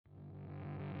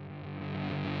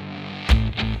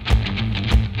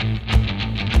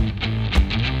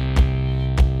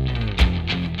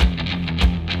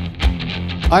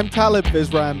I'm Talib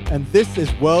Visram, and this is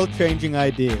World Changing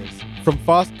Ideas from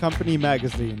Fast Company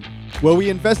magazine, where we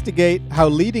investigate how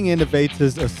leading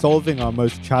innovators are solving our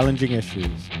most challenging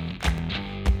issues.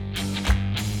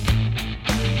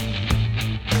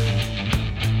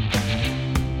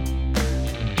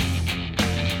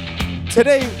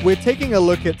 Today, we're taking a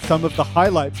look at some of the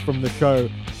highlights from the show,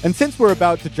 and since we're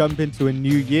about to jump into a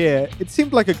new year, it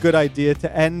seemed like a good idea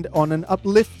to end on an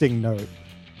uplifting note.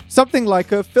 Something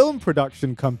like a film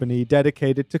production company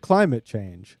dedicated to climate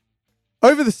change.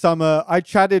 Over the summer, I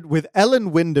chatted with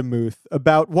Ellen Windemuth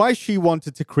about why she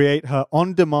wanted to create her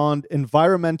on-demand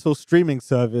environmental streaming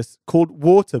service called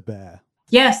WaterBear.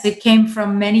 Yes, it came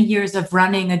from many years of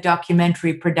running a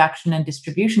documentary production and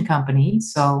distribution company.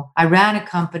 So I ran a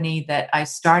company that I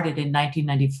started in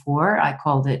 1994. I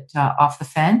called it Off the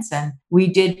Fence. And we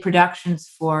did productions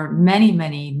for many,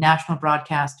 many national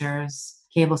broadcasters,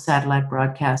 cable satellite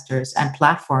broadcasters, and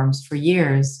platforms for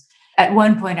years. At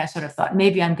one point, I sort of thought,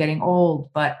 maybe I'm getting old,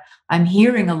 but I'm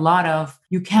hearing a lot of,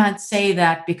 you can't say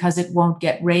that because it won't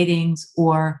get ratings,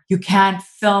 or you can't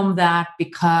film that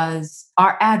because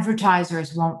our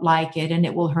advertisers won't like it and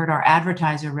it will hurt our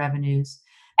advertiser revenues.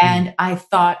 And I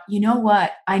thought, you know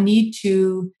what? I need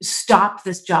to stop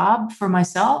this job for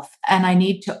myself, and I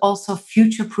need to also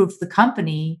future-proof the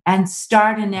company and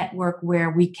start a network where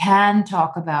we can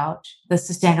talk about the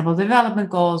Sustainable Development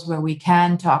Goals, where we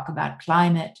can talk about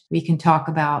climate, we can talk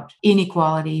about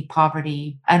inequality,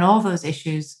 poverty, and all those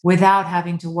issues without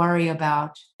having to worry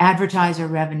about advertiser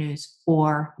revenues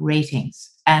or ratings.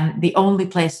 And the only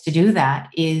place to do that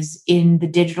is in the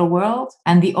digital world.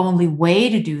 And the only way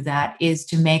to do that is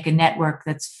to make a network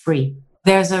that's free.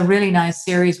 There's a really nice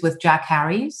series with Jack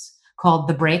Harries called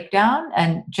The Breakdown.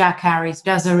 And Jack Harries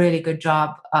does a really good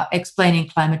job explaining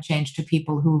climate change to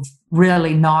people who've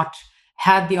really not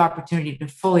had the opportunity to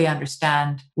fully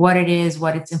understand what it is,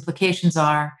 what its implications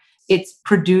are. It's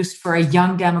produced for a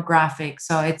young demographic,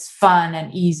 so it's fun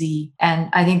and easy. And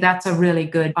I think that's a really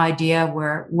good idea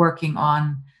we're working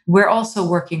on. We're also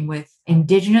working with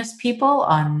Indigenous people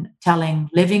on telling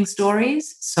living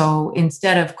stories. So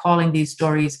instead of calling these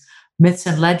stories myths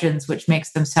and legends, which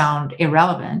makes them sound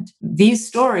irrelevant, these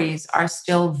stories are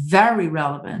still very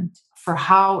relevant for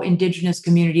how Indigenous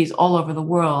communities all over the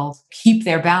world keep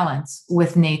their balance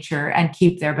with nature and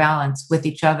keep their balance with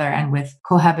each other and with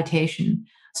cohabitation.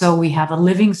 So we have a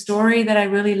living story that I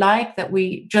really like that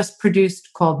we just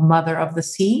produced called Mother of the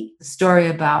Sea, a story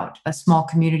about a small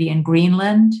community in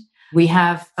Greenland. We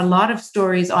have a lot of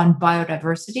stories on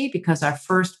biodiversity because our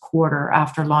first quarter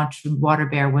after launching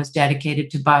WaterBear was dedicated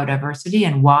to biodiversity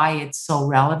and why it's so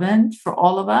relevant for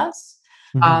all of us.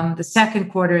 The second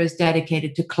quarter is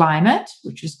dedicated to climate,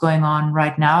 which is going on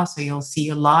right now. So you'll see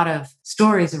a lot of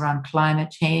stories around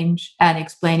climate change and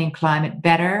explaining climate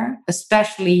better,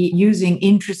 especially using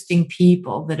interesting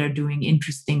people that are doing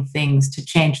interesting things to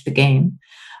change the game.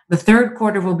 The third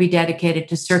quarter will be dedicated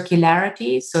to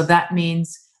circularity. So that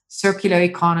means circular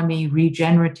economy,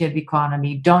 regenerative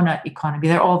economy, donut economy.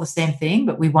 They're all the same thing,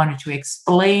 but we wanted to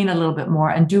explain a little bit more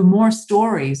and do more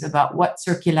stories about what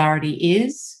circularity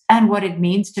is and what it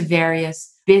means to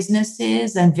various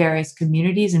businesses and various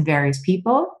communities and various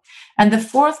people. And the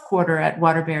fourth quarter at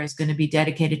WaterBear is going to be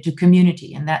dedicated to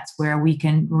community. And that's where we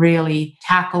can really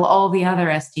tackle all the other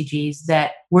SDGs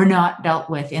that were not dealt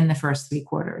with in the first three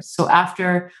quarters. So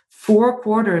after 4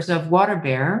 quarters of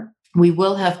WaterBear, we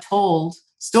will have told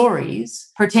stories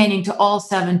pertaining to all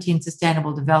 17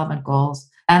 Sustainable Development Goals.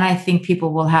 And I think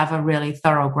people will have a really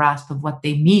thorough grasp of what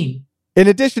they mean. In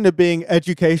addition to being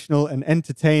educational and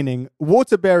entertaining,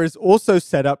 WaterBear is also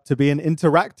set up to be an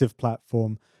interactive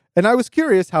platform. And I was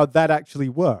curious how that actually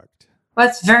worked. Well,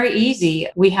 it's very easy.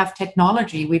 We have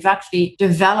technology. We've actually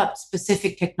developed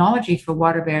specific technology for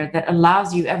WaterBear that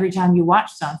allows you every time you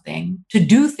watch something to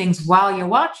do things while you're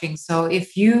watching. So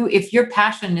if your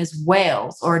passion is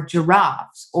whales or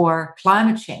giraffes or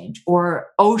climate change or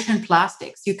ocean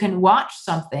plastics, you can watch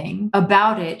something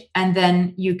about it and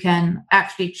then you can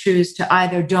actually choose to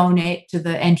either donate to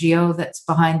the NGO that's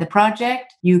behind the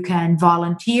project, you can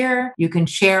volunteer, you can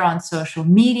share on social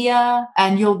media,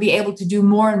 and you'll be able to do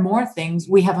more and more things.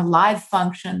 We have a live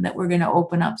function that we're going to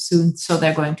open up soon. So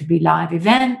they're going to be live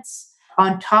events,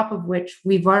 on top of which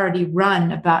we've already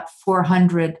run about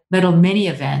 400 little mini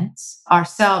events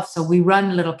ourselves. So we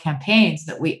run little campaigns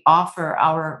that we offer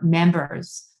our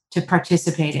members to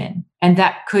participate in. And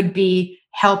that could be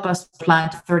help us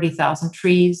plant 30,000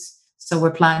 trees. So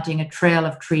we're planting a trail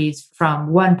of trees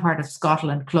from one part of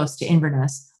Scotland close to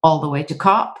Inverness all the way to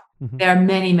COP. There are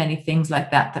many, many things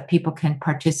like that people can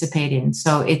participate in.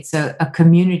 So it's a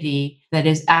community that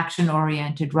is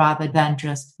action-oriented rather than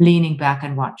just leaning back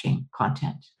and watching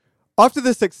content. After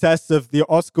the success of the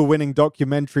Oscar-winning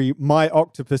documentary My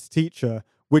Octopus Teacher,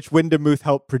 which Windemuth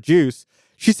helped produce,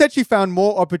 she said she found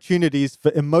more opportunities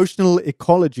for emotional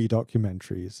ecology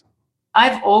documentaries.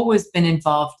 I've always been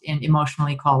involved in emotional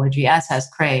ecology, as has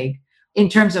Craig. In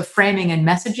terms of framing and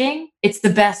messaging, it's the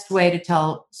best way to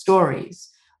tell stories.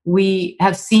 We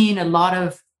have seen a lot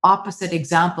of opposite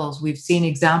examples. We've seen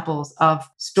examples of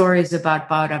stories about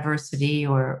biodiversity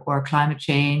or climate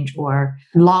change or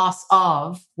loss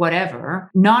of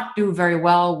whatever not do very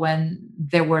well when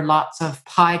there were lots of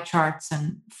pie charts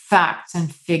and facts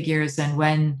and figures, and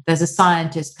when there's a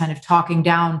scientist kind of talking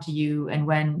down to you, and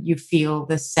when you feel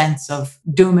this sense of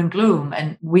doom and gloom.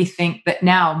 And we think that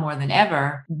now more than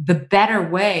ever, the better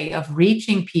way of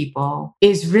reaching people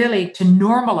is really to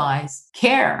normalize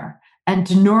care and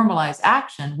to normalize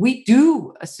action. We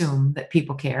do assume that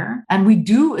people care, and we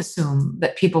do assume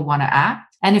that people want to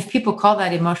act. And if people call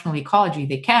that emotional ecology,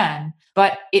 they can.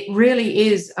 But it really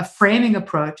is a framing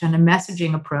approach and a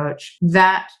messaging approach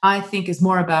that I think is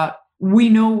more about, we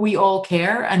know we all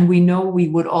care and we know we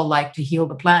would all like to heal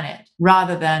the planet,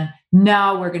 rather than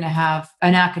now we're going to have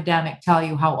an academic tell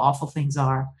you how awful things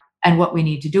are and what we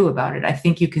need to do about it. I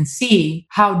think you can see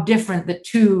how different the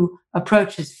two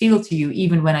approaches feel to you,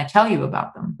 even when I tell you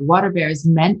about them. Water Bear is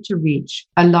meant to reach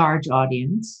a large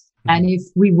audience. And if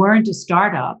we weren't a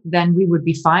startup, then we would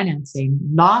be financing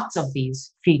lots of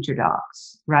these feature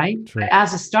docs, right? True.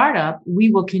 As a startup,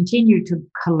 we will continue to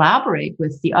collaborate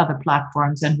with the other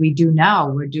platforms. And we do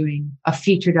now. We're doing a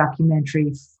feature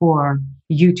documentary for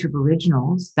YouTube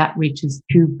Originals that reaches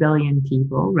 2 billion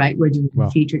people, right? We're doing a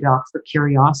feature doc for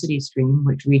CuriosityStream,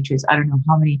 which reaches, I don't know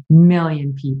how many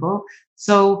million people.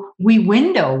 So we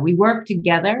work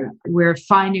together, we're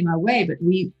finding our way, but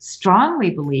we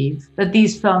strongly believe that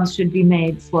these films should be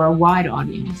made for a wide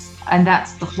audience. And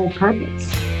that's the whole purpose.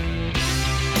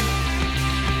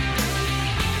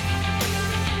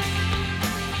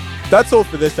 That's all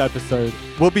for this episode.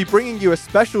 We'll be bringing you a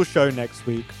special show next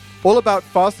week, all about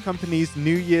Fast Company's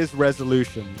New Year's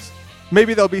resolutions.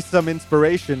 Maybe there'll be some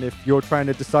inspiration if you're trying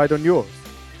to decide on yours.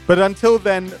 But until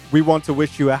then, we want to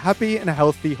wish you a happy and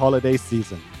healthy holiday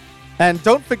season. And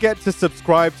don't forget to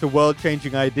subscribe to World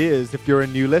Changing Ideas if you're a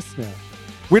new listener.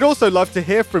 We'd also love to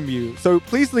hear from you, so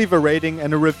please leave a rating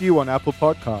and a review on Apple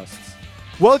Podcasts.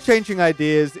 World Changing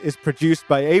Ideas is produced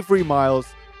by Avery Miles,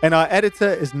 and our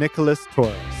editor is Nicholas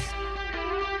Torres.